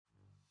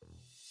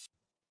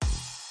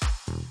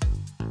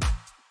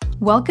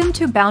Welcome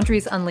to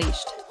Boundaries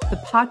Unleashed, the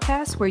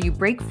podcast where you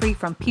break free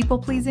from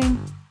people-pleasing,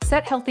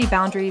 set healthy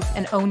boundaries,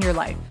 and own your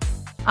life.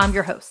 I'm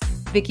your host,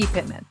 Vicki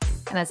Pittman,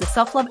 and as a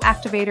self-love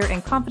activator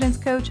and confidence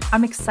coach,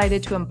 I'm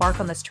excited to embark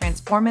on this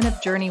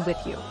transformative journey with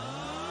you.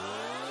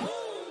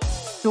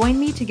 Join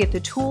me to get the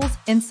tools,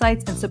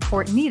 insights, and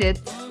support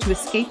needed to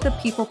escape the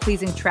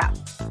people-pleasing trap.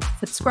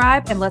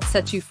 Subscribe and let's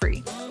set you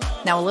free.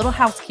 Now, a little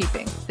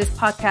housekeeping. This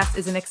podcast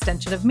is an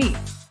extension of me,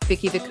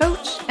 Vicki the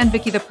coach and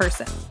Vicki the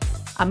person.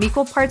 I'm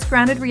equal parts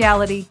grounded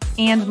reality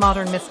and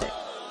modern mystic.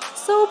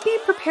 So be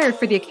prepared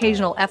for the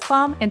occasional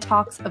F-bomb and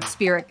talks of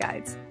spirit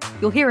guides.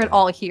 You'll hear it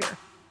all here,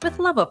 with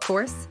love, of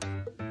course.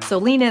 So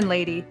lean in,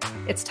 lady.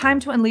 It's time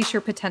to unleash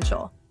your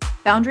potential.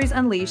 Boundaries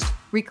Unleashed,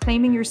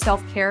 reclaiming your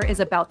self-care is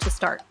about to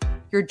start.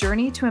 Your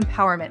journey to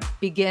empowerment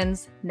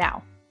begins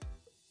now.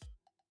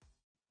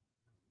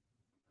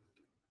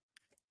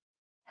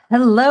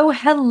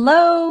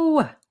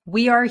 Hello.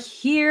 We are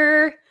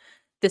here.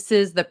 This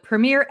is the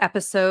premiere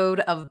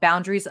episode of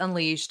Boundaries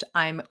Unleashed.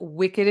 I'm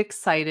wicked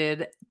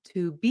excited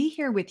to be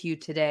here with you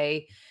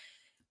today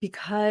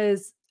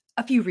because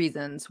a few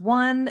reasons.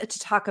 One, to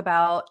talk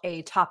about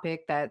a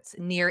topic that's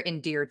near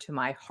and dear to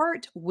my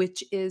heart,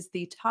 which is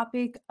the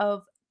topic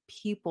of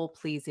people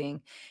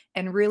pleasing.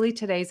 And really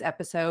today's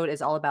episode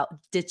is all about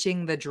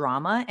ditching the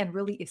drama and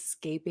really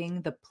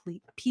escaping the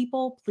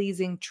people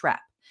pleasing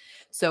trap.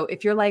 So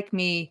if you're like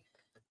me,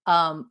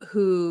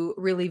 who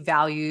really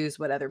values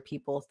what other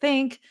people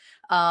think,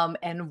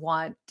 and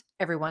want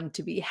everyone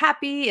to be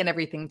happy and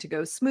everything to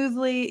go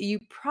smoothly, you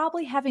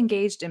probably have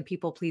engaged in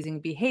people-pleasing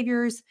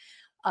behaviors,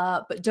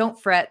 but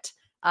don't fret.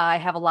 I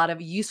have a lot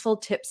of useful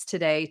tips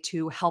today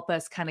to help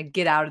us kind of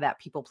get out of that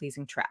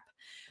people-pleasing trap.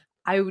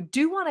 I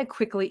do want to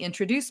quickly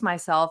introduce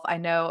myself. I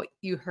know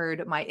you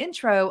heard my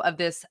intro of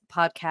this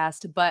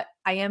podcast, but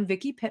I am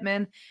Vicki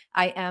Pittman.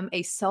 I am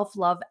a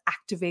self-love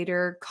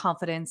activator,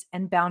 confidence,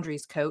 and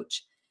boundaries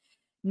coach.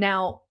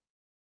 Now,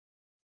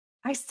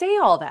 I say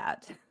all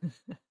that,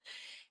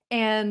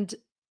 and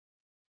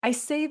I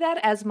say that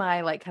as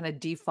my kind of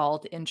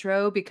default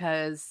intro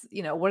because,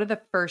 what are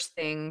the first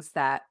things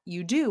that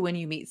you do when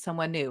you meet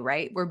someone new,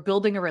 right? We're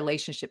building a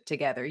relationship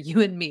together,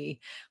 you and me,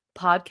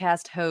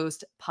 podcast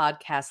host,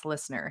 podcast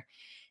listener.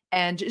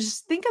 And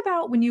just think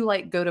about when you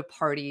go to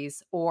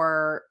parties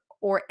or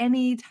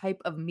any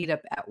type of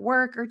meetup at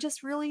work or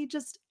just really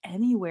just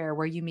anywhere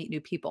where you meet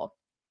new people.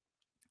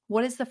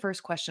 What is the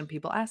first question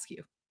people ask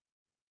you?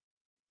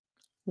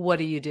 What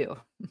do you do?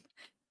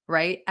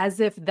 Right? As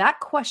if that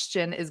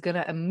question is going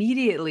to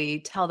immediately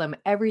tell them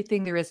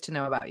everything there is to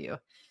know about you.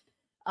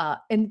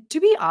 And to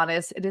be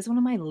honest, it is one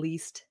of my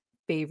least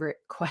favorite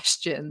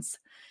questions.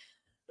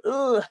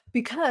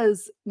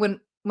 Because when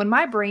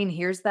my brain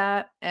hears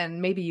that,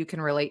 and maybe you can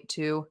relate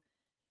to,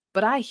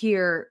 but I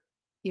hear,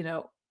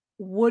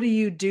 what do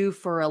you do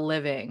for a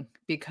living?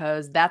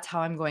 Because that's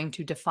how I'm going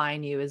to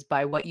define you, is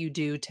by what you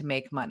do to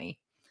make money.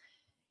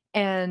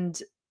 And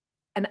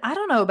I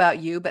don't know about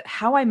you, but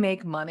how I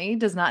make money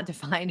does not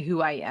define who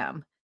I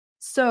am.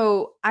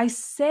 So I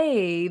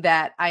say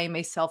that I am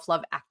a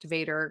self-love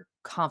activator,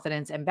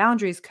 confidence, and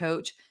boundaries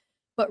coach,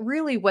 but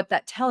really what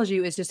that tells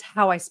you is just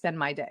how I spend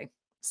my day.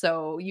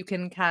 So you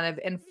can kind of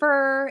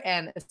infer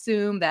and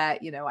assume that,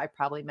 I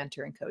probably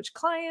mentor and coach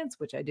clients,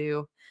 which I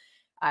do.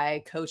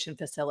 I coach and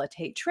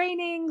facilitate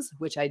trainings,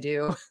 which I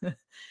do.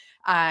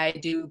 I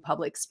do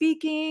public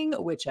speaking,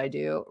 which I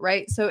do,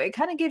 right? So it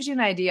kind of gives you an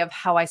idea of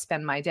how I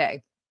spend my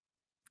day.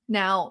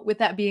 Now, with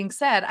that being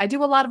said, I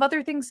do a lot of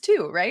other things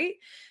too, right?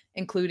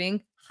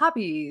 Including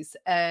hobbies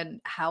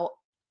and how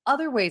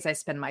other ways I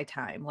spend my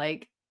time,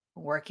 like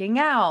working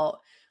out,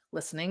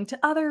 listening to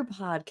other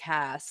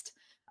podcasts,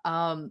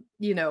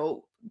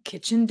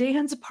 kitchen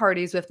dance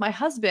parties with my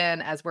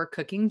husband as we're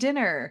cooking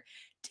dinner,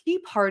 tea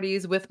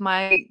parties with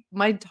my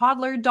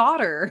toddler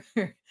daughter.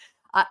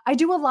 I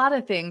do a lot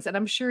of things, and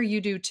I'm sure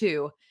you do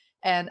too.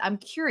 And I'm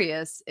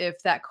curious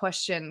if that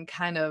question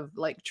kind of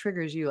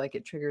triggers you like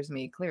it triggers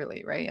me,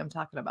 clearly, right? I'm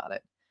talking about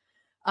it.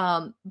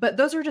 But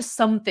those are just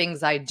some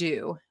things I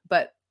do.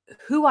 But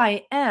who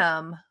I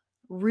am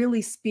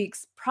really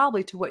speaks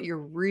probably to what you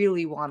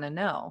really want to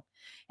know.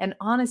 And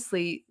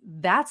honestly,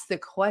 that's the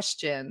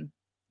question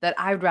that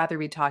I'd rather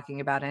be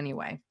talking about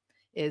anyway,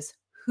 is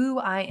who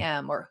I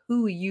am or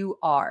who you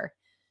are.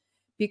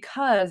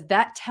 Because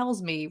that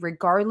tells me,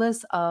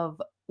 regardless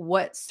of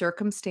what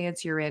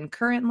circumstance you're in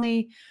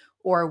currently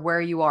or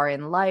where you are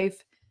in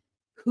life,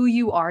 who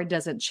you are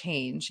doesn't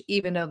change,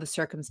 even though the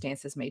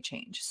circumstances may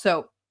change.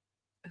 So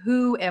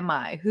who am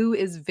I? Who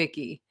is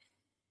Vicki?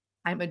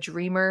 I'm a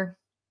dreamer.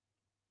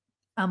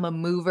 I'm a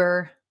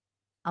mover.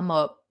 I'm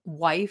a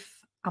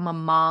wife. I'm a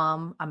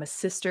mom. I'm a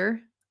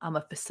sister. I'm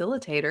a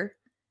facilitator.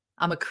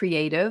 I'm a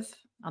creative.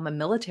 I'm a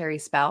military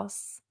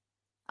spouse.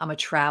 I'm a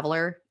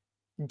traveler,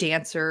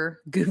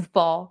 dancer,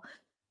 goofball,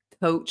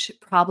 coach,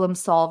 problem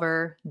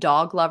solver,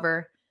 dog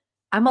lover.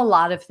 I'm a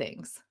lot of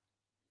things.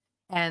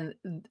 And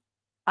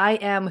I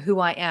am who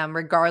I am,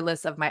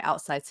 regardless of my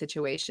outside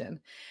situation.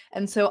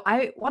 And so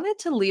I wanted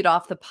to lead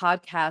off the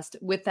podcast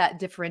with that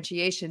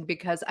differentiation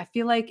because I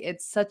feel like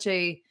it's such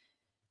a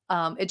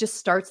It just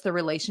starts the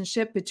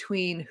relationship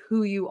between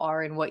who you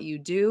are and what you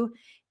do.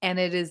 And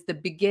it is the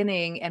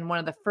beginning and one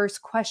of the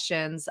first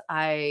questions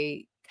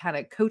I kind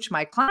of coach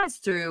my clients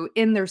through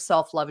in their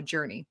self love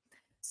journey.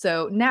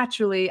 So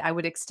naturally, I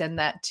would extend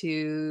that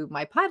to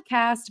my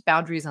podcast,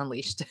 Boundaries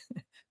Unleashed,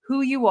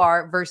 who you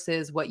are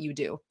versus what you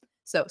do.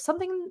 So,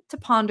 something to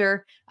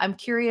ponder. I'm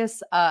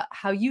curious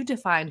how you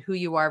define who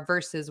you are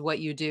versus what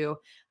you do.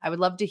 I would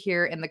love to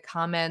hear in the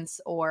comments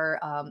or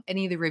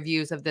any of the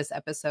reviews of this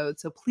episode.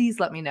 So, please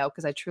let me know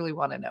because I truly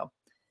want to know.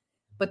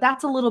 But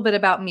that's a little bit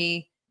about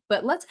me.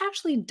 But let's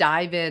actually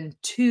dive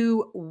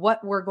into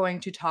what we're going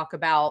to talk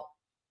about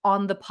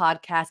on the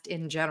podcast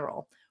in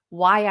general,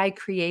 why I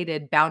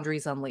created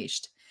Boundaries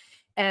Unleashed.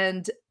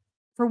 And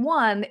for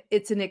one,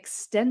 it's an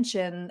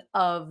extension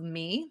of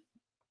me,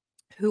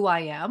 who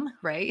I am,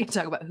 right?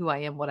 Talk about who I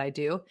am, what I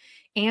do,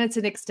 and it's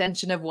an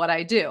extension of what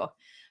I do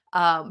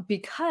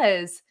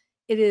because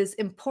it is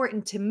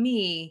important to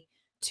me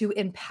to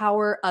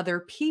empower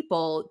other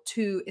people,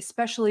 to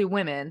especially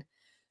women,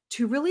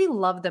 to really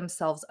love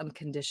themselves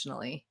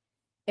unconditionally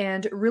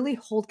and really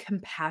hold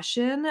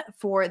compassion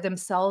for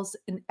themselves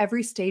in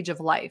every stage of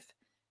life,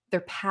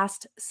 their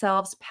past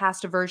selves,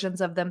 past versions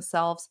of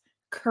themselves,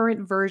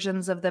 current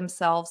versions of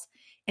themselves,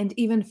 and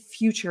even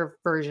future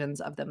versions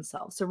of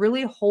themselves. So,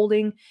 really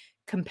holding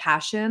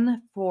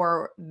compassion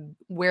for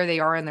where they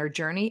are in their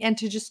journey and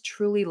to just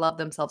truly love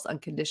themselves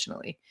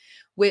unconditionally,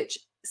 which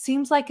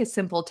seems like a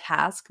simple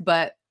task,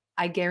 but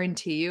I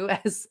guarantee you,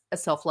 as a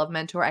self love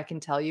mentor, I can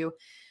tell you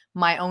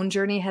my own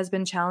journey has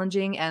been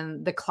challenging.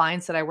 And the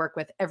clients that I work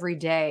with every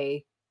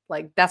day,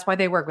 like that's why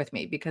they work with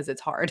me because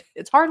it's hard.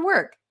 It's hard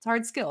work, it's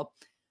hard skill.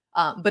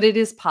 But it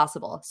is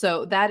possible.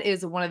 So that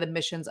is one of the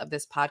missions of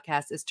this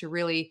podcast is to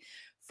really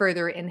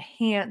further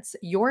enhance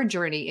your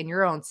journey in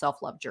your own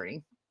self-love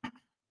journey.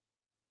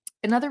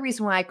 Another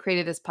reason why I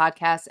created this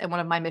podcast and one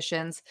of my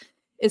missions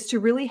is to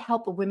really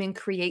help women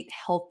create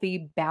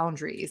healthy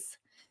boundaries.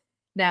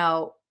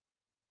 Now,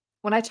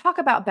 when I talk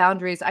about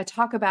boundaries, I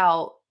talk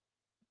about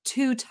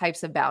two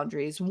types of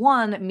boundaries.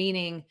 One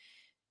meaning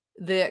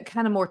the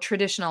kind of more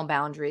traditional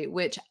boundary,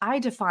 which I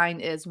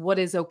define as what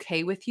is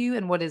okay with you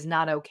and what is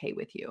not okay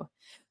with you.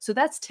 So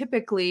that's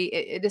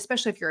typically,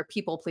 especially if you're a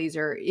people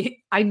pleaser,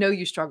 I know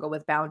you struggle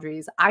with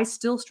boundaries. I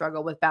still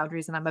struggle with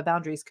boundaries, and I'm a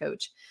boundaries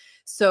coach.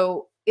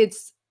 So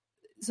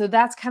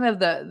that's kind of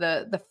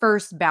the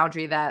first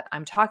boundary that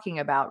I'm talking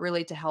about,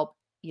 really to help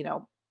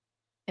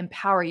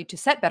empower you to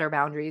set better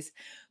boundaries,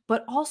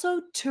 but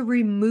also to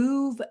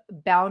remove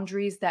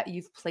boundaries that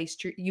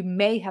you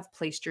may have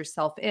placed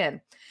yourself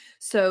in.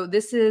 So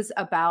this is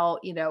about,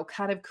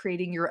 kind of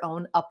creating your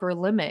own upper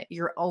limit,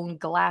 your own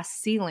glass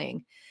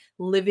ceiling,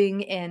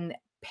 living in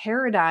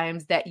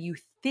paradigms that you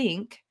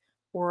think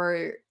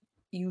or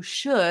you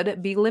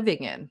should be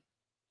living in.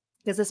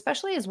 Because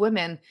especially as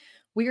women,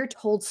 we are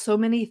told so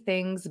many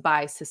things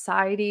by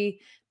society,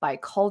 by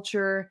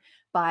culture,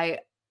 by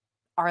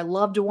our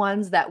loved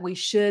ones that we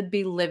should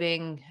be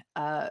living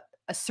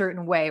a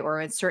certain way or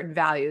in certain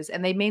values,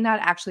 and they may not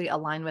actually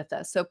align with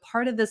us. So,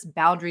 part of this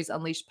Boundaries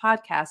Unleashed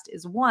podcast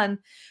is one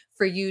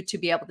for you to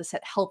be able to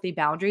set healthy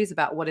boundaries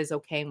about what is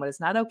okay and what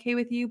is not okay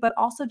with you, but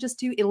also just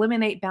to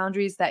eliminate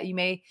boundaries that you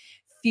may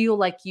feel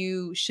like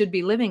you should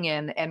be living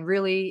in. And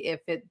really,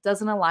 if it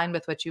doesn't align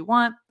with what you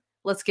want,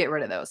 let's get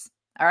rid of those.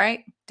 All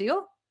right,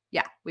 deal?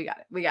 Yeah, we got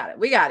it. We got it.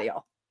 We got it,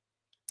 y'all.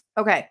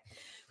 Okay,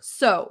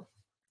 so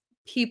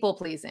people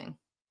pleasing.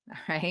 All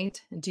right.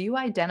 Do you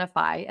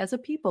identify as a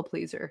people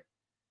pleaser?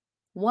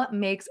 What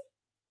makes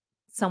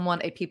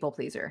someone a people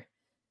pleaser?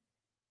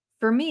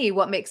 For me,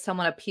 what makes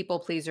someone a people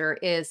pleaser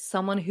is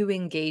someone who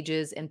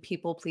engages in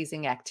people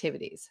pleasing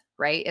activities,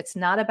 right? It's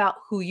not about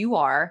who you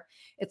are,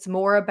 it's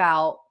more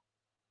about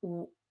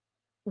w-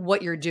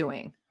 what you're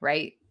doing,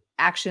 right?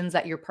 Actions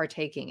that you're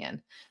partaking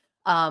in.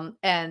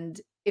 And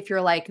if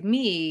you're like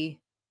me,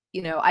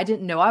 I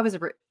didn't know I was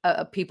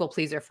a people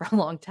pleaser for a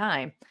long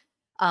time.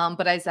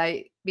 But as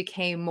I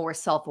became more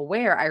self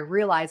aware, I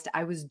realized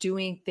I was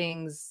doing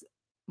things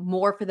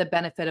more for the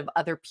benefit of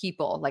other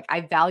people. Like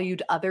I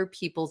valued other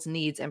people's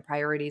needs and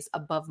priorities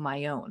above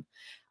my own.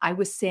 I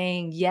was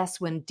saying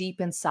yes when deep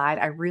inside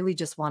I really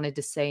just wanted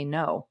to say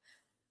no.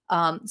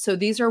 So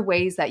these are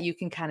ways that you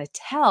can kind of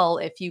tell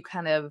if you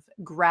kind of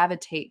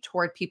gravitate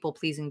toward people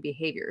pleasing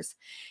behaviors.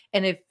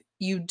 And if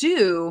you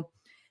do,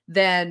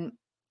 then,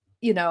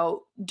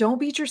 don't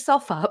beat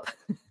yourself up.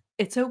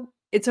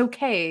 It's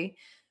okay.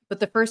 But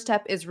the first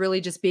step is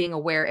really just being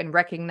aware and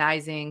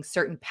recognizing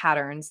certain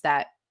patterns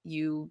that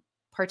you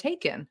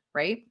partake in,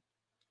 right?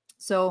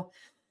 So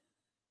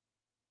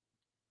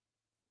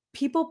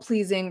people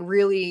pleasing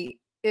really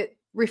it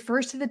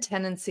refers to the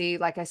tendency,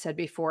 like I said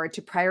before,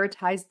 to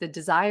prioritize the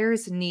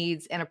desires,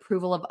 needs, and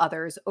approval of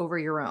others over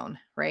your own,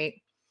 right?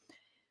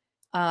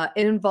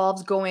 It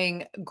involves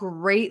going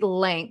great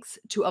lengths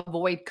to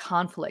avoid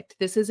conflict.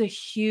 This is a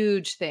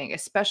huge thing,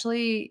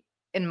 especially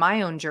in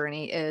my own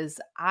journey, is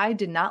I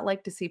did not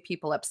like to see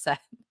people upset.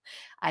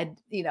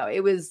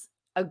 It was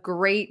a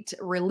great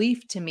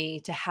relief to me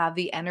to have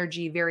the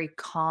energy very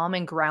calm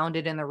and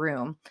grounded in the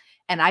room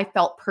And I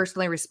felt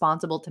personally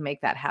responsible to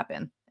make that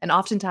happen. And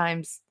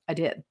oftentimes I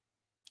did.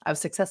 I was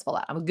successful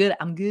at it.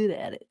 I'm good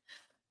at it.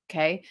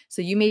 Okay.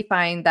 So you may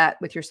find that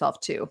with yourself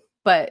too.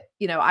 But,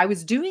 I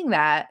was doing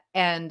that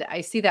and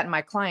I see that in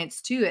my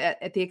clients too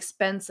at the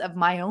expense of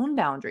my own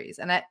boundaries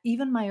and at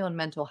even my own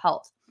mental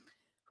health.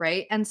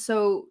 Right. And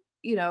so,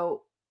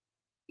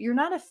 you're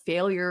not a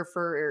failure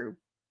for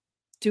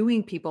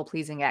doing people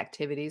pleasing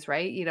activities,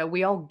 right?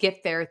 We all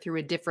get there through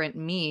a different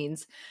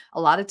means.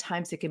 A lot of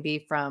times it can be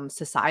from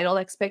societal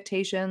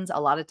expectations. A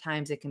lot of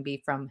times it can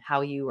be from how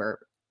you were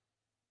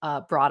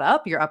brought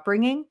up, your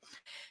upbringing.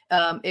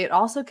 It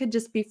also could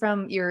just be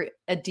from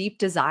a deep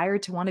desire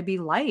to want to be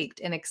liked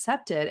and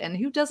accepted. And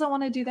who doesn't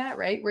want to do that,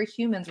 right? We're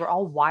humans. We're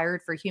all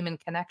wired for human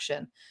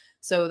connection.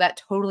 So that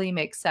totally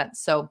makes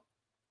sense.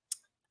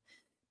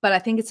 But I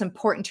think it's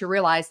important to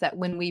realize that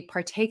when we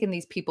partake in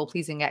these people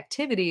pleasing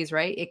activities,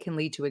 right, it can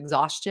lead to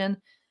exhaustion,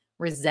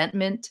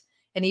 resentment,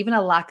 and even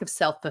a lack of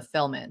self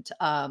fulfillment,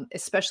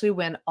 especially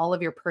when all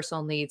of your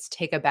personal needs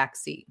take a back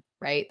seat,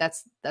 right?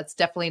 That's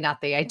definitely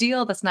not the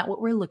ideal. That's not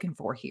what we're looking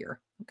for here.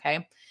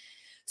 Okay.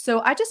 So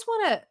I just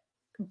want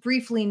to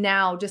briefly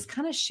now just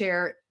kind of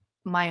share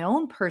my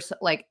own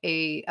like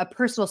a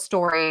personal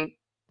story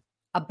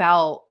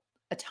about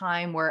a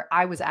time where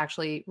I was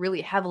actually really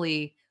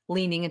heavily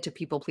leaning into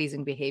people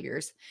pleasing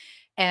behaviors.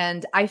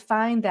 And I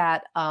find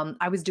that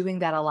I was doing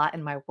that a lot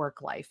in my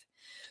work life.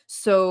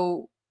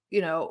 So,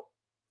 you know,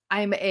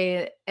 I'm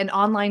an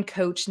online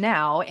coach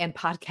now and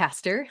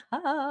podcaster.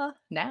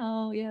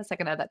 Now, yes, I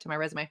can add that to my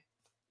resume.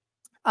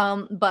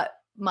 But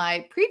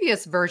my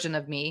previous version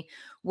of me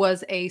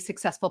was a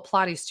successful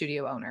Pilates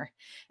studio owner.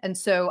 And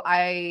so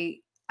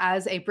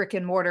as a brick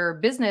and mortar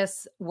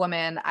business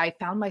woman, I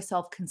found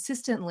myself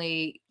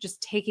consistently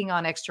just taking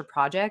on extra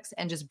projects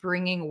and just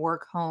bringing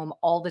work home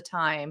all the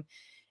time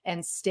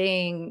and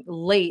staying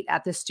late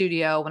at the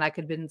studio when I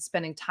could have been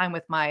spending time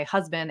with my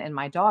husband and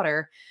my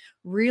daughter,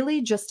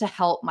 really just to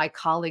help my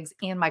colleagues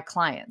and my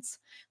clients.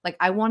 Like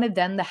I wanted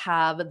them to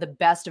have the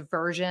best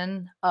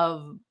version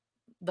of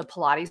the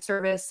Pilates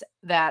service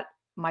that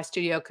my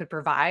studio could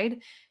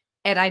provide.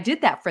 And I did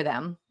that for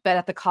them, but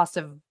at the cost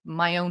of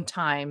my own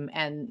time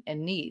and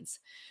needs,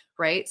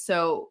 right?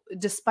 So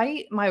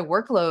despite my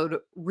workload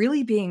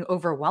really being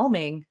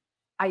overwhelming,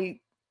 I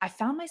I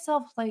found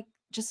myself like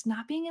just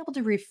not being able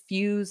to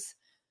refuse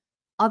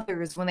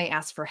others when they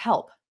ask for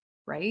help,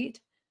 right?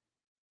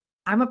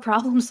 I'm a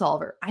problem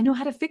solver. I know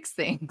how to fix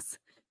things.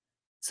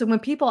 So when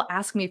people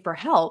ask me for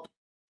help,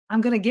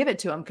 I'm going to give it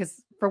to them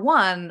because for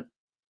one,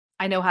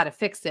 I know how to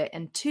fix it,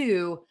 and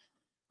two,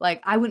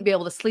 like, I wouldn't be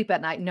able to sleep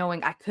at night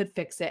knowing I could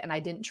fix it and I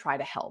didn't try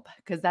to help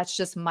because that's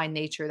just my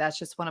nature. That's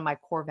just one of my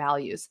core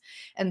values.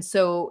 And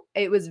so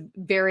it was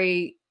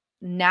very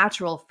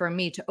natural for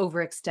me to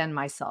overextend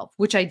myself,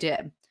 which I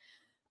did.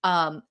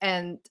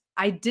 And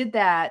I did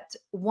that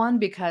one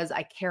because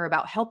I care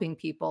about helping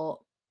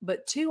people,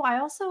 but two, I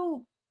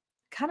also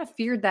kind of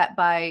feared that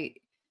by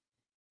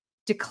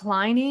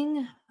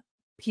declining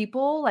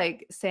people,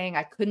 like saying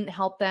I couldn't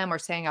help them or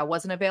saying I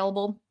wasn't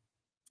available,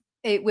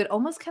 it would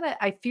almost kinda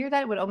I fear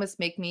that it would almost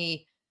make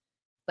me,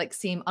 like,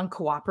 seem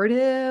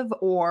uncooperative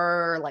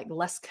or, like,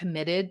 less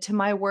committed to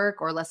my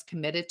work or less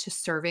committed to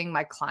serving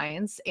my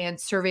clients and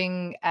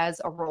serving as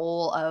a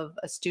role of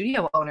a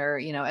studio owner,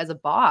 as a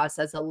boss,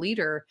 as a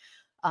leader,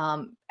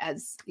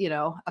 as,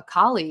 a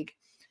colleague.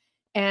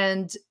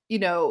 And, you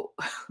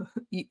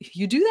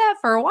do that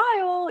for a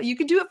while. You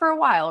can do it for a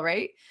while,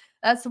 right?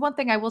 That's the one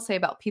thing I will say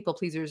about people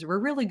pleasers. We're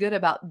really good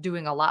about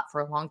doing a lot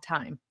for a long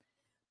time.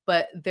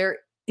 But there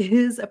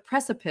is a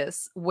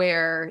precipice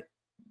where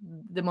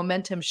the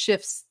momentum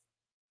shifts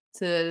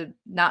to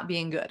not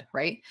being good,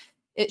 right?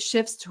 It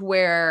shifts to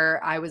where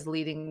I was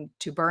leading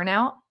to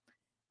burnout.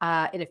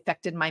 It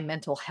affected my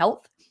mental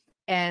health.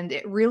 And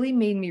it really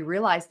made me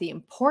realize the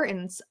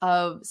importance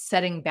of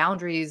setting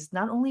boundaries,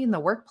 not only in the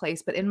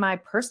workplace, but in my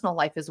personal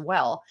life as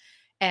well.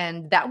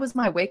 And that was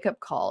my wake up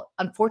call.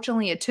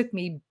 Unfortunately, it took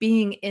me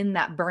being in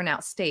that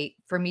burnout state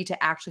for me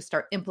to actually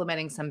start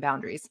implementing some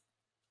boundaries.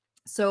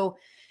 So,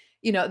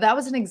 that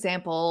was an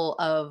example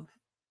of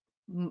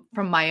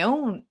from my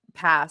own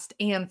past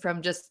and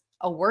from just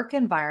a work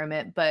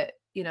environment. But,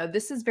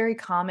 this is very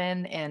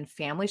common in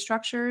family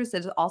structures.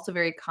 It's also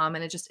very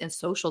common in just in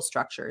social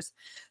structures.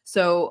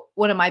 So,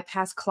 one of my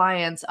past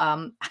clients,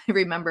 I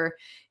remember,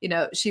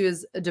 she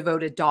was a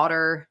devoted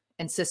daughter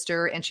and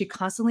sister, and she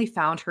constantly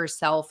found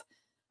herself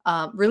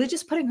really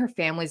just putting her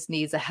family's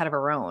needs ahead of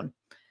her own.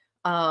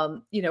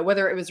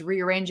 Whether it was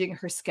rearranging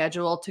her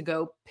schedule to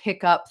go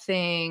pick up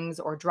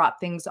things or drop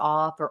things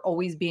off or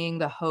always being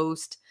the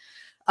host.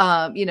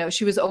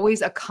 She was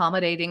always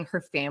accommodating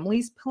her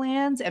family's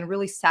plans and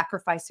really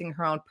sacrificing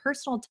her own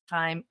personal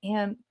time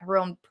and her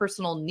own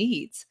personal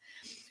needs.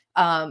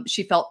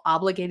 She felt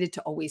obligated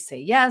to always say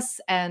yes.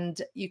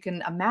 And you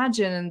can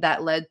imagine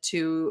that led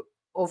to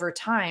over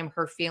time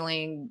her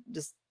feeling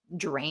just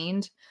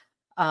drained.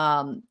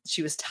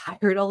 She was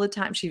tired all the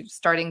time. She was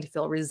starting to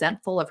feel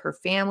resentful of her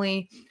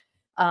family.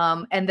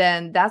 And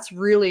then that's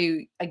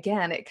really,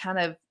 again, it kind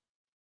of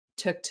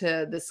took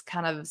to this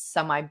kind of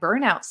semi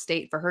burnout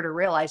state for her to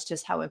realize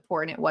just how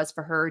important it was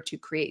for her to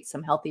create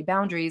some healthy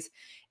boundaries.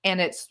 And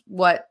it's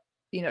what,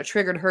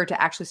 triggered her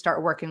to actually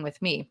start working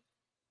with me.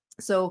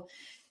 So,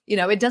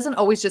 it doesn't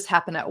always just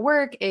happen at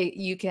work.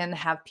 You can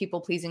have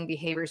people pleasing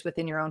behaviors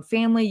within your own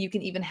family. You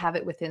can even have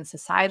it within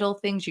societal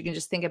things. You can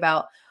just think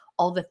about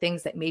all the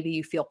things that maybe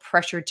you feel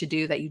pressured to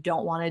do that you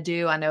don't want to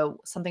do. I know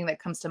something that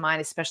comes to mind,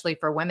 especially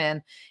for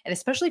women and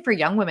especially for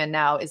young women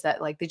now, is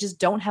that like they just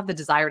don't have the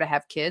desire to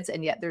have kids.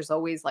 And yet there's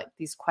always like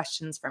these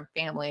questions from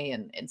family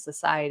and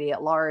society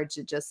at large,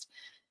 and just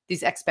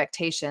these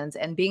expectations,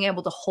 and being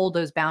able to hold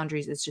those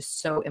boundaries is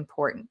just so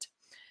important.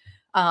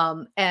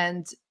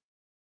 And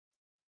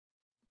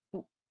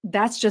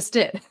that's just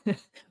it,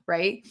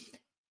 right?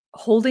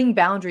 Holding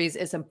boundaries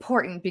is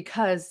important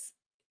because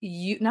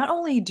you not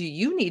only do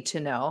you need to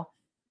know,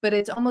 but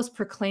it's almost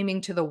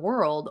proclaiming to the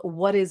world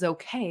what is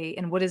okay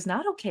and what is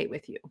not okay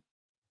with you,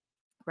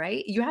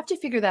 right? You have to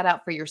figure that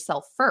out for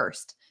yourself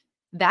first.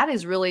 That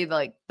is really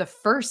like the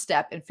first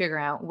step in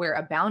figuring out where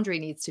a boundary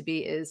needs to be,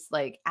 is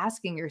like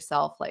asking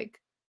yourself, like,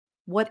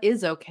 what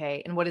is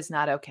okay and what is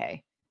not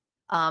okay.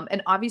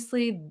 And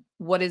obviously,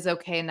 what is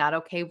okay and not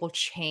okay will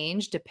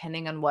change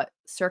depending on what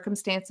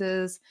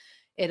circumstances.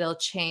 It'll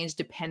change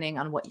depending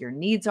on what your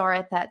needs are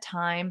at that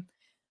time.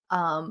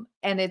 And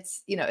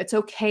it's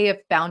okay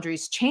if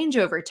boundaries change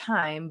over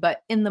time,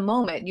 but in the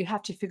moment, you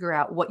have to figure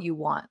out what you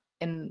want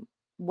and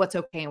what's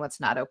okay and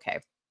what's not okay,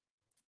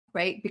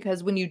 right?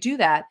 Because when you do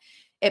that,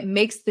 it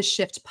makes the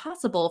shift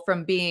possible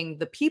from being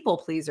the people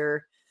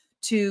pleaser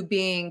to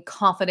being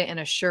confident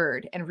and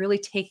assured and really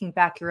taking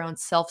back your own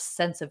self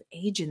sense of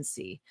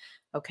agency.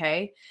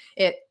 Okay.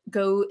 It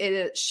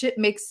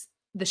makes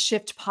the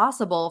shift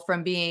possible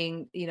from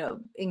being,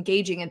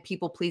 engaging in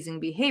people pleasing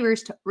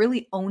behaviors to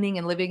really owning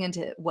and living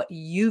into what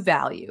you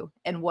value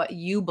and what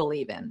you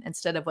believe in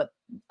instead of what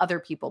other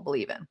people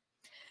believe in.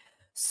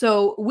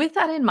 So with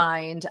that in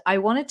mind, I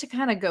wanted to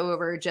kind of go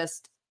over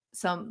just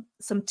some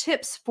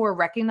tips for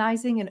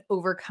recognizing and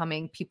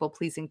overcoming people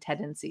pleasing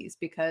tendencies,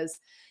 because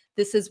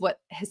this is what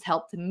has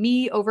helped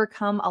me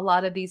overcome a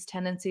lot of these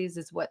tendencies,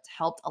 is what's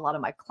helped a lot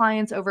of my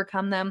clients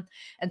overcome them.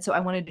 And so I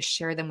wanted to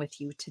share them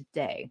with you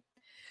today.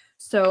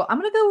 So I'm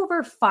going to go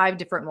over 5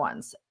 different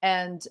ones.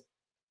 And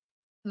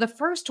the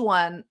first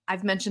one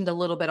I've mentioned a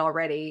little bit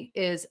already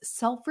is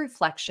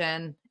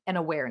self-reflection and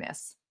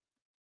awareness.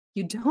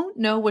 You don't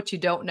know what you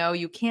don't know.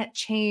 You can't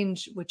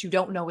change what you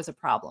don't know is a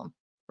problem,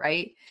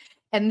 right?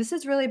 And this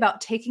is really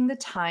about taking the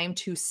time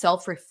to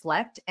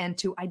self-reflect and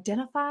to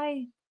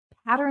identify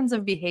patterns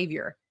of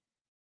behavior,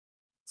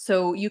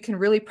 so you can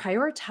really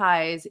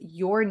prioritize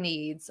your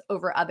needs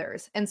over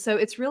others. And so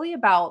it's really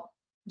about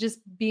just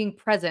being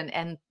present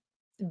and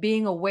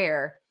being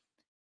aware.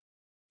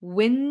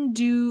 When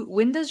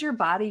does your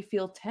body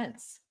feel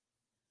tense?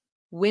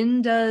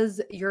 When does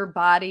your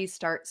body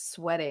start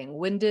sweating?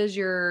 When does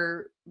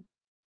you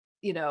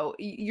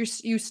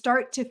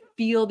start to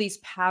feel these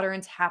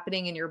patterns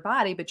happening in your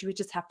body, but you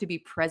just have to be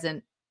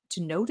present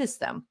to notice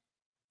them,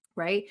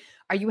 right?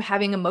 Are you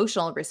having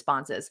emotional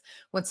responses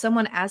when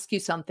someone asks you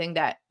something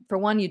that, for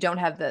one, you don't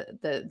have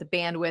the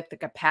bandwidth, the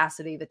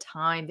capacity, the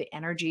time, the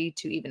energy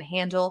to even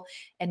handle,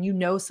 and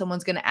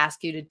someone's going to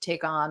ask you to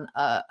take on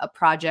a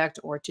project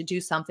or to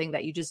do something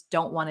that you just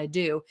don't want to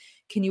do?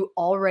 Can you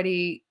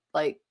already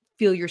like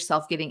feel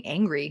yourself getting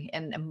angry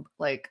and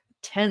like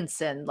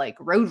tense and like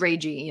road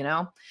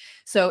ragey?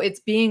 So it's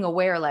being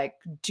aware, like,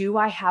 do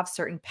I have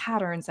certain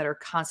patterns that are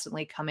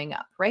constantly coming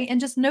up, right?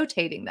 And just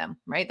notating them,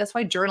 right? That's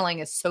why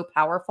journaling is so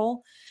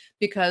powerful,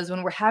 because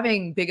when we're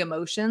having big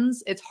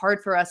emotions, it's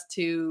hard for us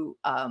to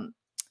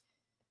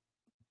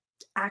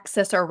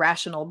access our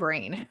rational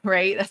brain,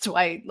 right? That's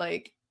why,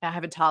 like, I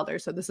have a toddler,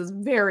 so this is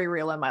very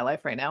real in my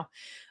life right now.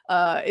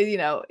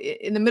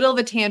 In the middle of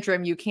a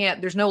tantrum,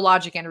 there's no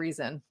logic and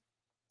reason.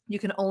 You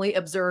can only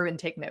observe and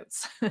take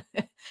notes.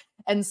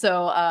 And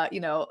so,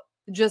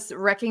 just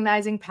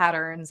recognizing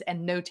patterns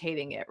and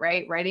notating it,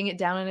 right? Writing it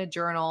down in a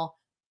journal,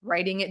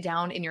 writing it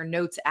down in your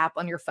notes app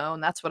on your phone.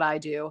 That's what I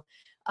do.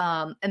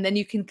 And then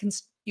you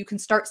can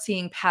start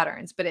seeing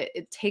patterns, but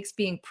it takes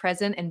being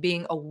present and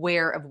being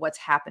aware of what's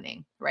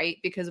happening, right?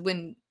 Because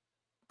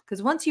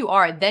once you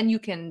are, then you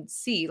can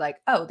see like,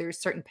 oh, there's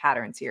certain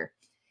patterns here.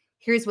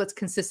 Here's what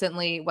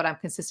I'm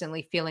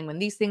consistently feeling when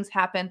these things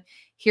happen.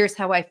 Here's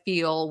how I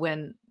feel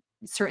when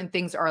certain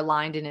things are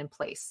aligned and in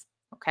place.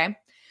 Okay.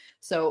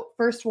 So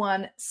first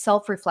one,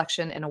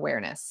 self-reflection and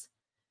awareness.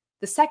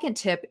 The second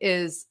tip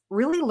is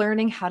really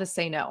learning how to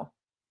say no.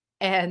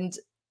 And,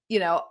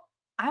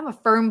 I'm a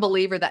firm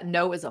believer that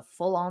no is a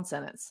full-on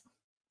sentence.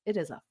 It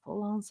is a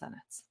full-on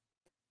sentence.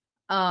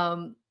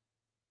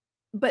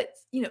 But,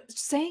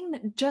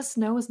 saying just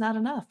no is not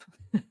enough.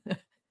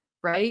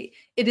 Right?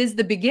 It is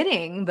the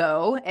beginning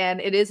though, and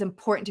it is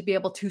important to be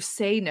able to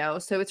say no.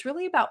 So it's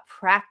really about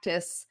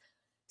practice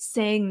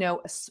saying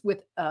no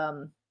with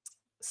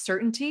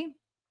certainty,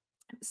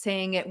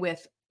 saying it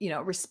with,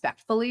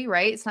 respectfully,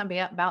 right? It's not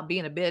about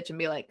being a bitch and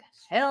be like,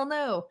 hell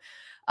no.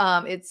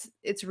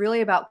 It's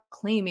really about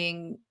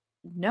claiming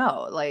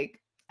no,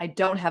 like, I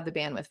don't have the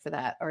bandwidth for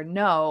that. Or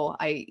no,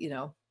 I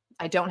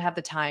don't have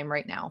the time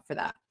right now for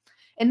that.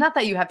 And not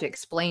that you have to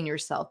explain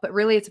yourself, but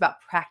really it's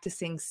about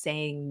practicing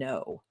saying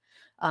no.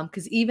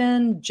 Because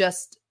even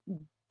just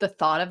the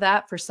thought of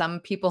that for some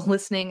people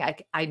listening,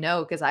 I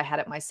know because I had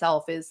it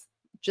myself, is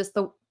just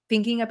the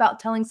thinking about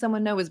telling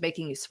someone no is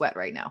making you sweat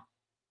right now.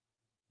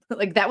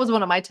 Like that was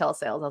one of my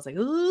telesales. I was like,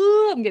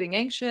 ooh, I'm getting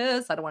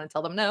anxious. I don't want to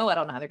tell them no. I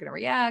don't know how they're going to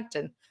react.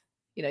 And,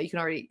 you can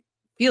already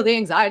feel the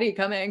anxiety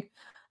coming.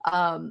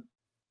 Um,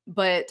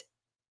 but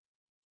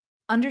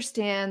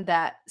understand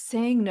that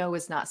saying no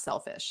is not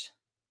selfish.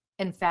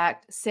 In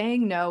fact,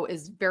 saying no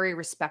is very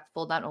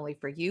respectful, not only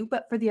for you,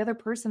 but for the other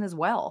person as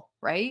well,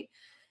 right?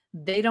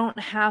 They don't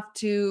have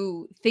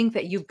to think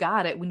that you've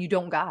got it when you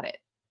don't got it,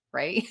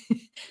 right?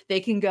 They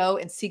can go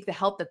and seek the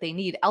help that they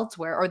need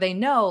elsewhere, or they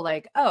know,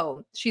 like,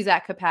 oh, she's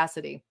at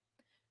capacity.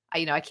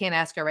 I can't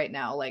ask her right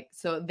now. Like,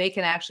 so they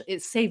can actually,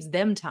 it saves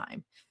them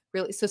time,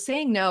 really. So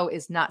saying no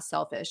is not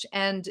selfish.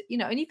 And you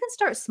can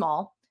start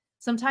small.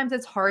 Sometimes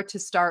it's hard to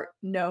start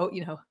no,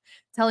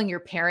 telling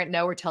your parent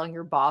no or telling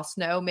your boss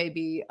no,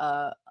 maybe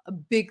a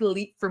big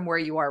leap from where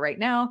you are right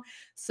now.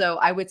 So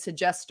I would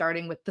suggest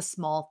starting with the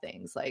small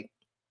things like,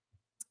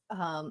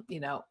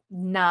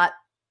 not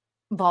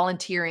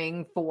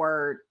volunteering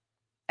for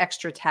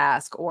extra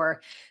task,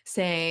 or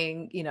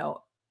saying,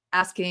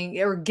 asking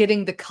or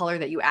getting the color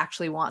that you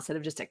actually want instead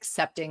of just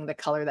accepting the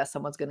color that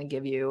someone's going to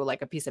give you,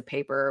 like a piece of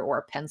paper or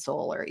a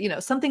pencil, or,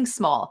 something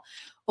small.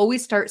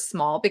 Always start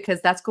small,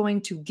 because that's going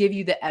to give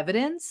you the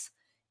evidence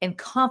and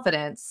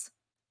confidence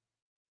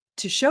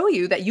to show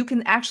you that you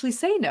can actually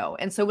say no.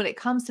 And so when it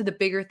comes to the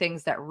bigger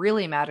things that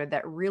really matter,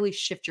 that really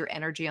shift your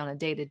energy on a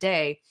day to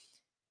day,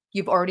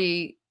 you've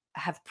already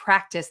have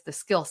practiced the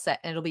skill set,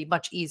 and it'll be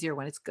much easier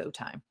when it's go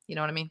time. You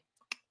know what I mean?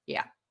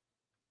 Yeah.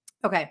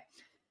 Okay.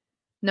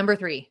 Number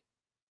 3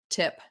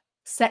 tip,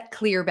 set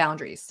clear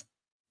boundaries.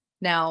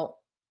 Now,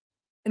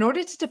 in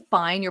order to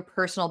define your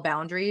personal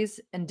boundaries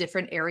in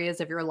different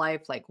areas of your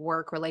life, like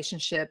work,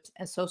 relationships,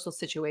 and social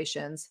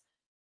situations,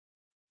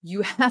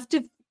 you have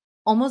to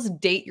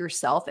almost date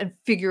yourself and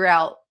figure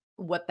out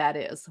what that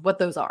is, what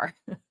those are,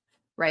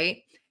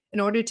 right? In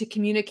order to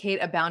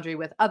communicate a boundary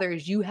with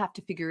others, you have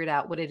to figure it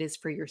out what it is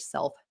for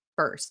yourself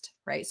first,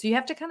 right? So you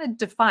have to kind of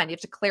define, you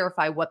have to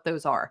clarify what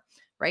those are,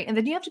 right? And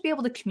then you have to be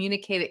able to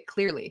communicate it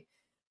clearly,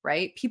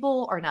 right?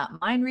 People are not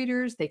mind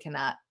readers. They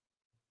cannot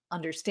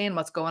understand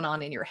what's going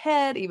on in your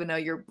head, even though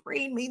your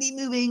brain may be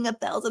moving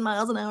 1,000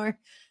 miles an hour,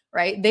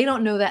 right? They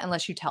don't know that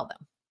unless you tell them,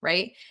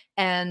 right?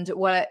 And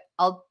what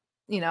I'll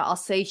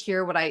say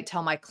here, what I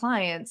tell my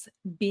clients,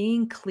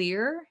 being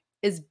clear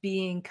is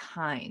being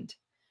kind,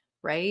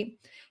 right?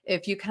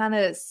 If you kind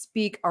of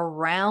speak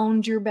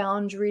around your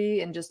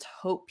boundary and just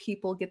hope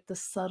people get the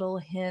subtle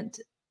hint,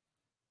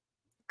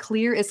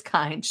 clear is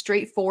kind,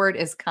 straightforward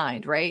is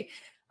kind, right?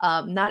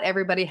 Not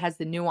everybody has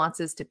the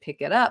nuances to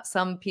pick it up.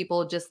 Some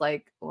people just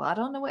like, well, I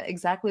don't know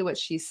exactly what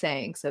she's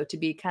saying. So to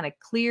be kind of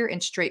clear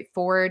and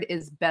straightforward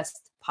is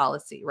best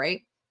policy,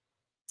 right?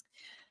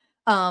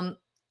 Um,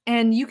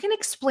 and you can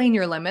explain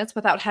your limits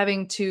without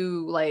having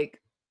to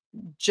like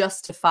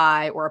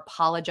justify or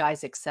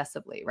apologize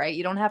excessively, right?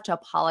 You don't have to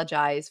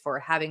apologize for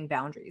having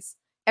boundaries.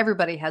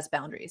 Everybody has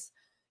boundaries.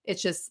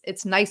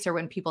 It's nicer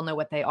when people know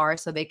what they are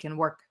so they can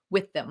work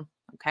with them.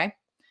 Okay.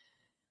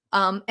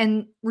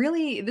 And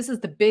really, this is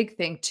the big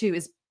thing too,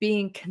 is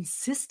being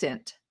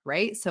consistent,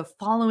 right? So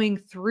following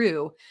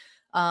through,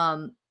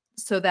 um,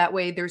 so that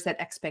way there's that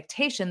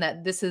expectation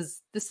that this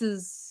is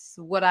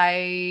what I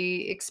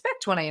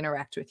expect when I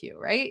interact with you,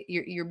 right?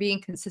 You're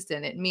being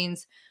consistent. It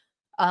means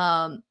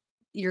um,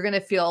 you're going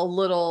to feel a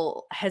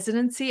little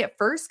hesitancy at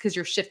first because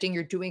you're shifting,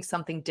 you're doing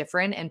something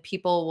different, and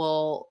people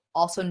will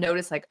also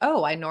notice, like,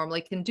 oh, I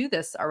normally can do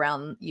this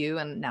around you,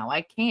 and now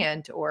I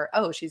can't, or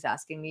oh, she's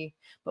asking me,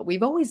 but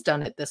we've always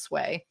done it this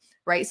way,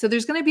 right? So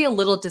there's going to be a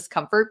little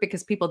discomfort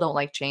because people don't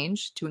like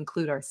change, to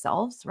include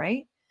ourselves,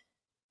 right?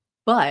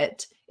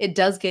 But it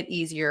does get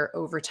easier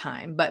over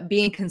time. But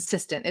being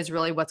consistent is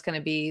really what's going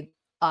to be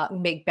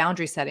make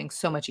boundary setting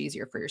so much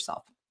easier for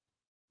yourself.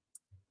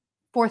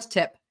 Fourth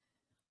tip,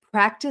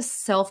 practice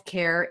self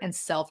care and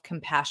self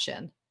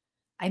compassion.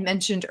 I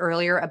mentioned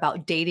earlier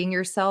about dating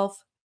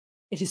yourself.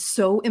 It is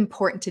so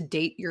important to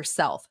date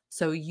yourself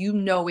so you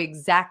know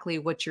exactly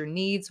what your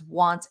needs,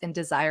 wants, and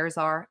desires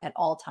are at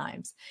all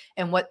times,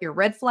 and what your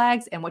red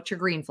flags and what your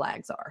green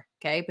flags are.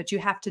 Okay. But you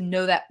have to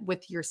know that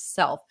with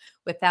yourself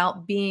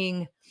without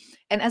being,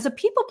 and as a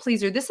people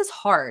pleaser, this is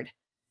hard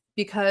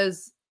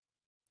because,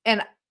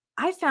 and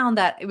I found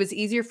that it was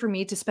easier for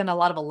me to spend a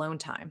lot of alone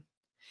time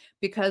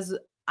because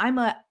I'm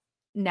a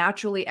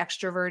naturally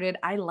extroverted.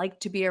 I like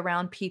to be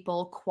around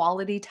people.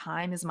 Quality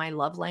time is my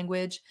love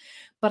language.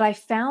 But I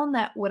found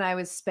that when I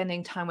was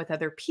spending time with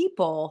other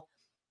people,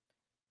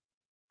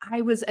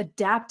 I was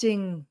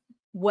adapting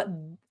what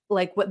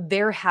what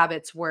their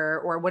habits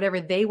were or whatever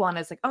they want.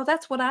 It's like, oh,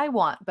 that's what I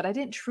want. But I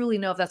didn't truly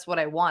know if that's what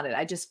I wanted.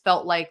 I just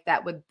felt like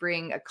that would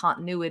bring a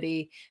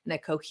continuity and a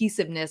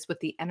cohesiveness with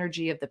the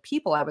energy of the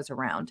people I was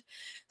around.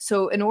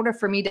 So in order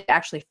for me to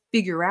actually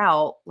figure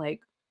out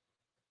like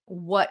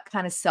what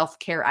kind of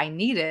self-care I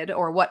needed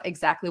or what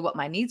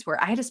my needs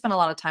were, I had to spend a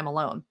lot of time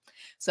alone.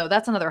 So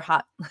that's another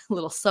hot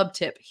little sub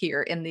tip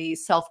here in the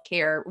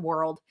self-care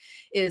world,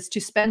 is to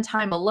spend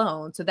time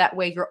alone. So that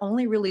way you're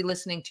only really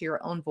listening to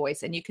your own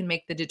voice and you can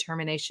make the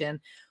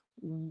determination,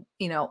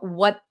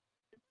 what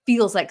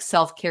feels like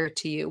self-care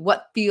to you,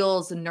 what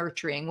feels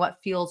nurturing, what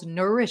feels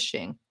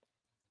nourishing.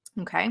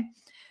 Okay.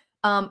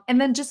 And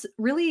then just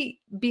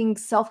really being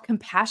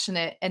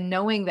self-compassionate and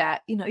knowing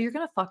that, you're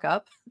going to fuck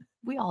up.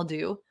 We all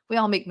do. We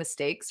all make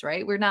mistakes,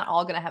 right? We're not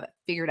all going to have it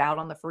figured out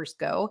on the first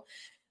go.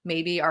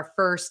 Maybe our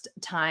first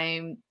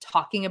time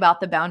talking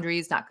about the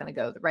boundaries not going to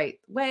go the right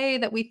way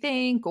that we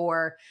think,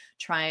 or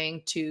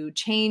trying to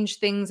change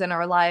things in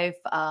our life,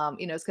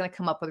 it's going to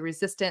come up with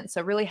resistance.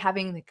 So really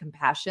having the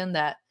compassion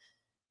that,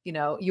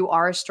 you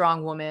are a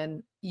strong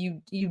woman.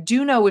 You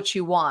do know what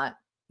you want.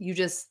 You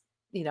just,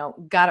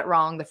 got it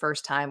wrong the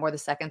first time or the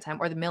second time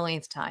or the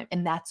millionth time.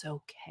 And that's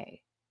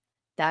okay.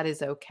 That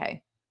is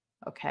okay.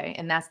 Okay.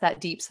 And that's that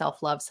deep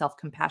self-love,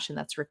 self-compassion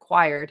that's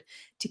required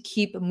to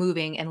keep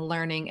moving and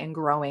learning and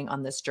growing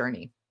on this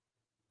journey.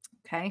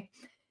 Okay.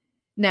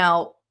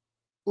 Now,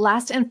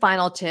 last and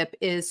final tip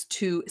is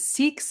to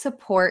seek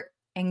support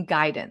and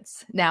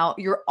guidance. Now,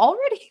 you're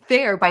already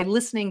there by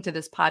listening to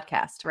this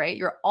podcast, right?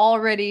 You're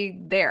already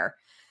there.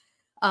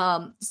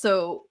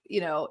 So,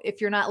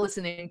 if you're not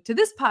listening to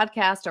this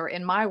podcast or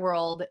in my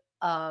world,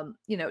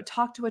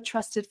 talk to a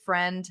trusted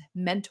friend,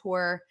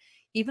 mentor,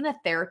 even a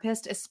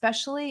therapist,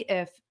 especially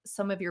if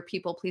some of your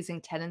people pleasing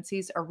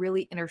tendencies are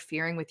really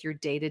interfering with your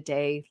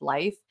day-to-day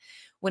life.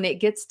 When it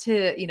gets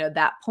to,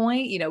 that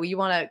point, you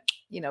want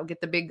to,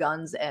 get the big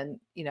guns and,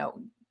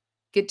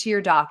 get to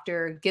your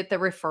doctor, get the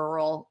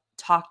referral,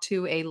 talk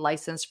to a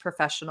licensed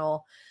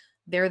professional.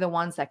 They're the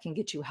ones that can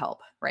get you help,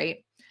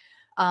 right?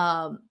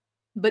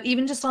 But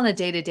even just on a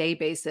day-to-day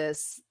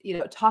basis,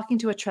 talking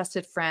to a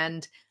trusted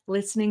friend,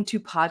 listening to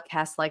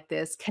podcasts like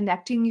this,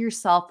 connecting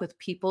yourself with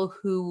people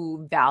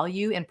who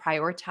value and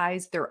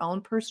prioritize their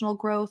own personal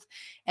growth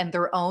and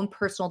their own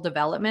personal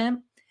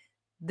development.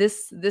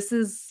 This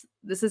is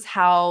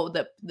how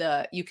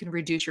the you can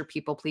reduce your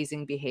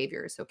people-pleasing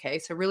behaviors. Okay.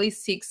 So really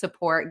seek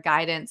support,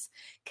 guidance,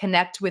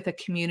 connect with a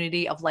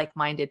community of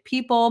like-minded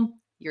people.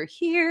 You're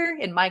here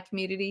in my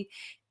community.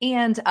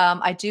 And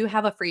I do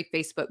have a free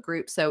Facebook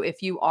group. So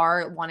if you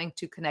are wanting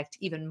to connect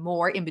even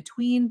more in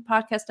between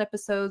podcast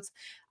episodes,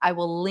 I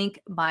will link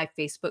my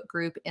Facebook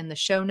group in the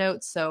show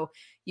notes so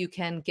you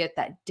can get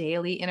that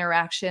daily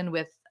interaction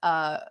with,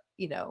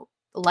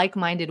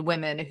 like-minded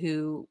women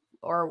who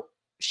are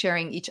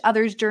sharing each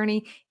other's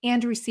journey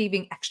and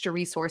receiving extra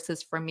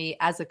resources from me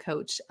as a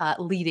coach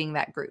leading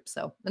that group.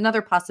 So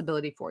another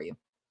possibility for you.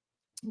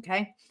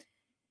 Okay.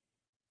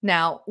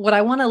 Now, what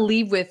I want to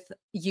leave with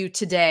you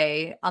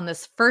today on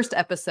this first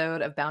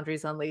episode of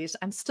Boundaries Unleashed,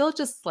 I'm still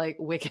just like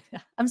wicked.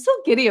 I'm still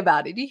giddy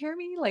about it. Do you hear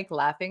me like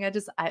laughing?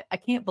 I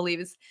can't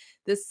believe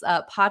this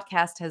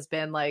podcast has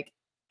been like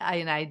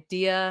an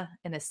idea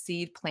and a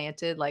seed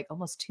planted like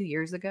almost 2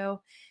 years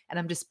ago. And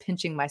I'm just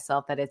pinching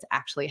myself that it's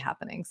actually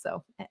happening.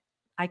 So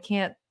I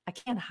can't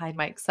hide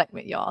my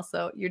excitement, y'all.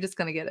 So you're just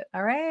going to get it.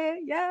 All right.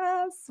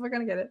 Yes, we're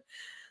going to get it.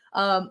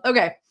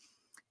 Okay.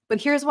 But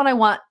here's what I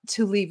want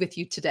to leave with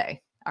you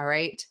today. All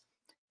right.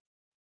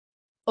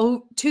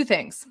 Oh, two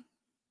things.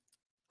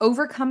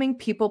 Overcoming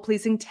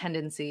people-pleasing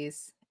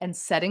tendencies and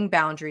setting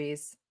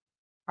boundaries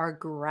are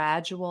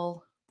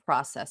gradual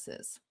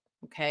processes,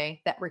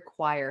 okay, that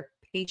require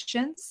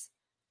patience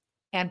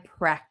and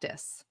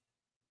practice.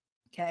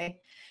 Okay.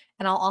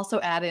 And I'll also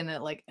add in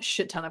a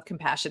shit ton of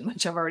compassion,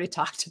 which I've already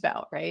talked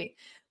about, right?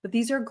 But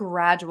these are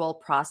gradual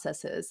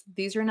processes.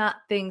 These are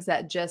not things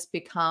that just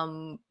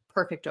become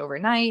perfect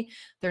overnight.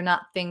 They're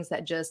not things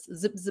that just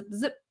zip, zip,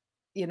 zip,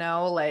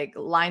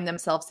 line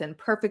themselves in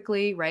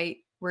perfectly, right?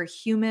 We're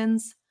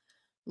humans.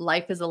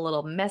 Life is a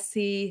little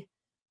messy.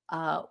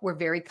 We're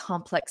very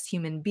complex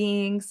human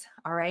beings.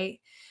 All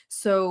right.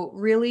 So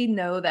really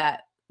know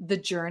that the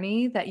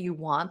journey that you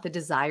want, the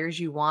desires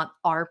you want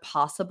are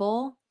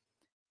possible,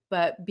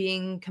 but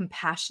being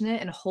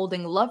compassionate and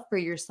holding love for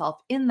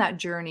yourself in that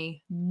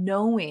journey,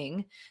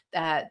 knowing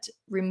that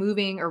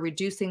removing or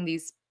reducing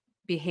these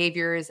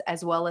behaviors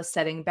as well as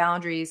setting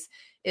boundaries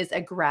is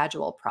a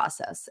gradual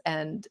process.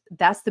 And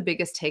that's the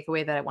biggest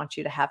takeaway that I want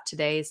you to have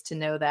today, is to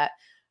know that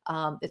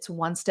it's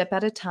one step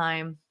at a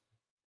time,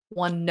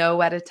 one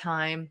no at a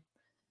time,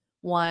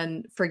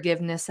 one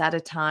forgiveness at a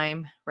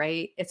time,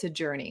 right? It's a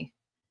journey.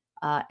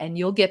 And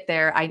you'll get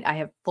there. I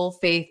have full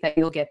faith that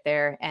you'll get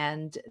there.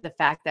 And the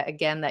fact that,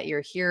 again, that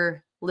you're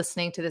here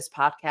listening to this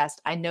podcast,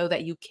 I know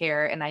that you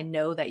care and I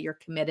know that you're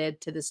committed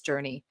to this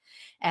journey.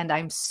 And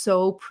I'm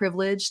so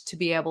privileged to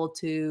be able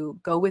to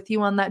go with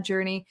you on that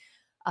journey.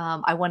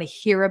 I want to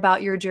hear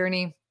about your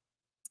journey.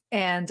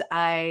 And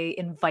I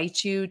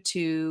invite you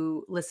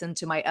to listen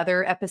to my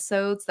other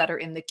episodes that are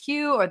in the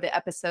queue, or the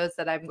episodes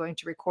that I'm going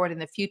to record in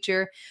the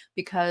future,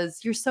 because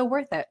you're so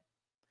worth it.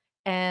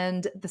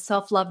 And the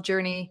self-love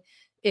journey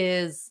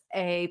is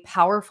a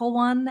powerful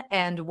one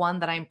and one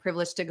that I'm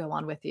privileged to go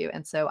on with you.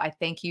 And so I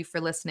thank you for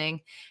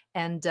listening.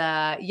 And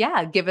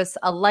yeah, give us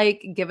a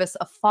like, give us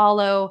a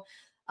follow,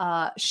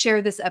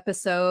 share this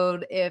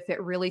episode if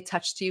it really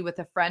touched you with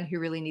a friend who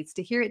really needs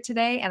to hear it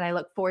today. And I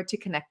look forward to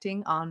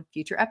connecting on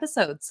future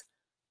episodes.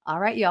 All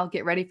right, y'all,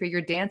 get ready for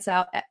your dance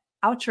out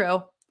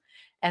outro.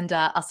 And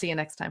I'll see you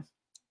next time.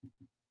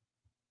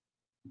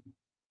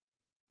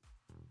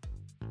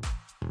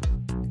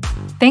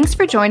 Thanks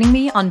for joining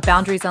me on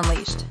Boundaries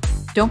Unleashed.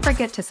 Don't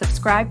forget to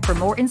subscribe for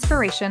more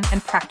inspiration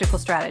and practical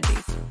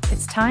strategies.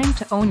 It's time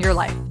to own your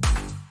life.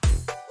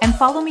 And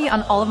follow me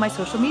on all of my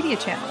social media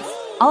channels.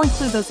 I'll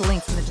include those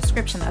links in the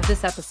description of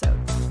this episode.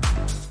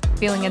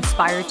 Feeling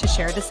inspired to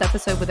share this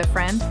episode with a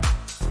friend?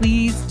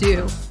 Please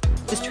do.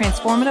 This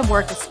transformative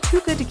work is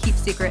too good to keep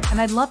secret,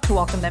 and I'd love to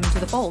welcome them into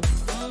the fold.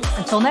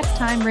 Until next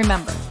time,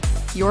 remember,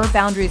 your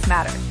boundaries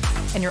matter,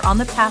 and you're on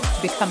the path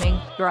to becoming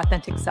your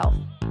authentic self.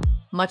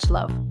 Much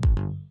love.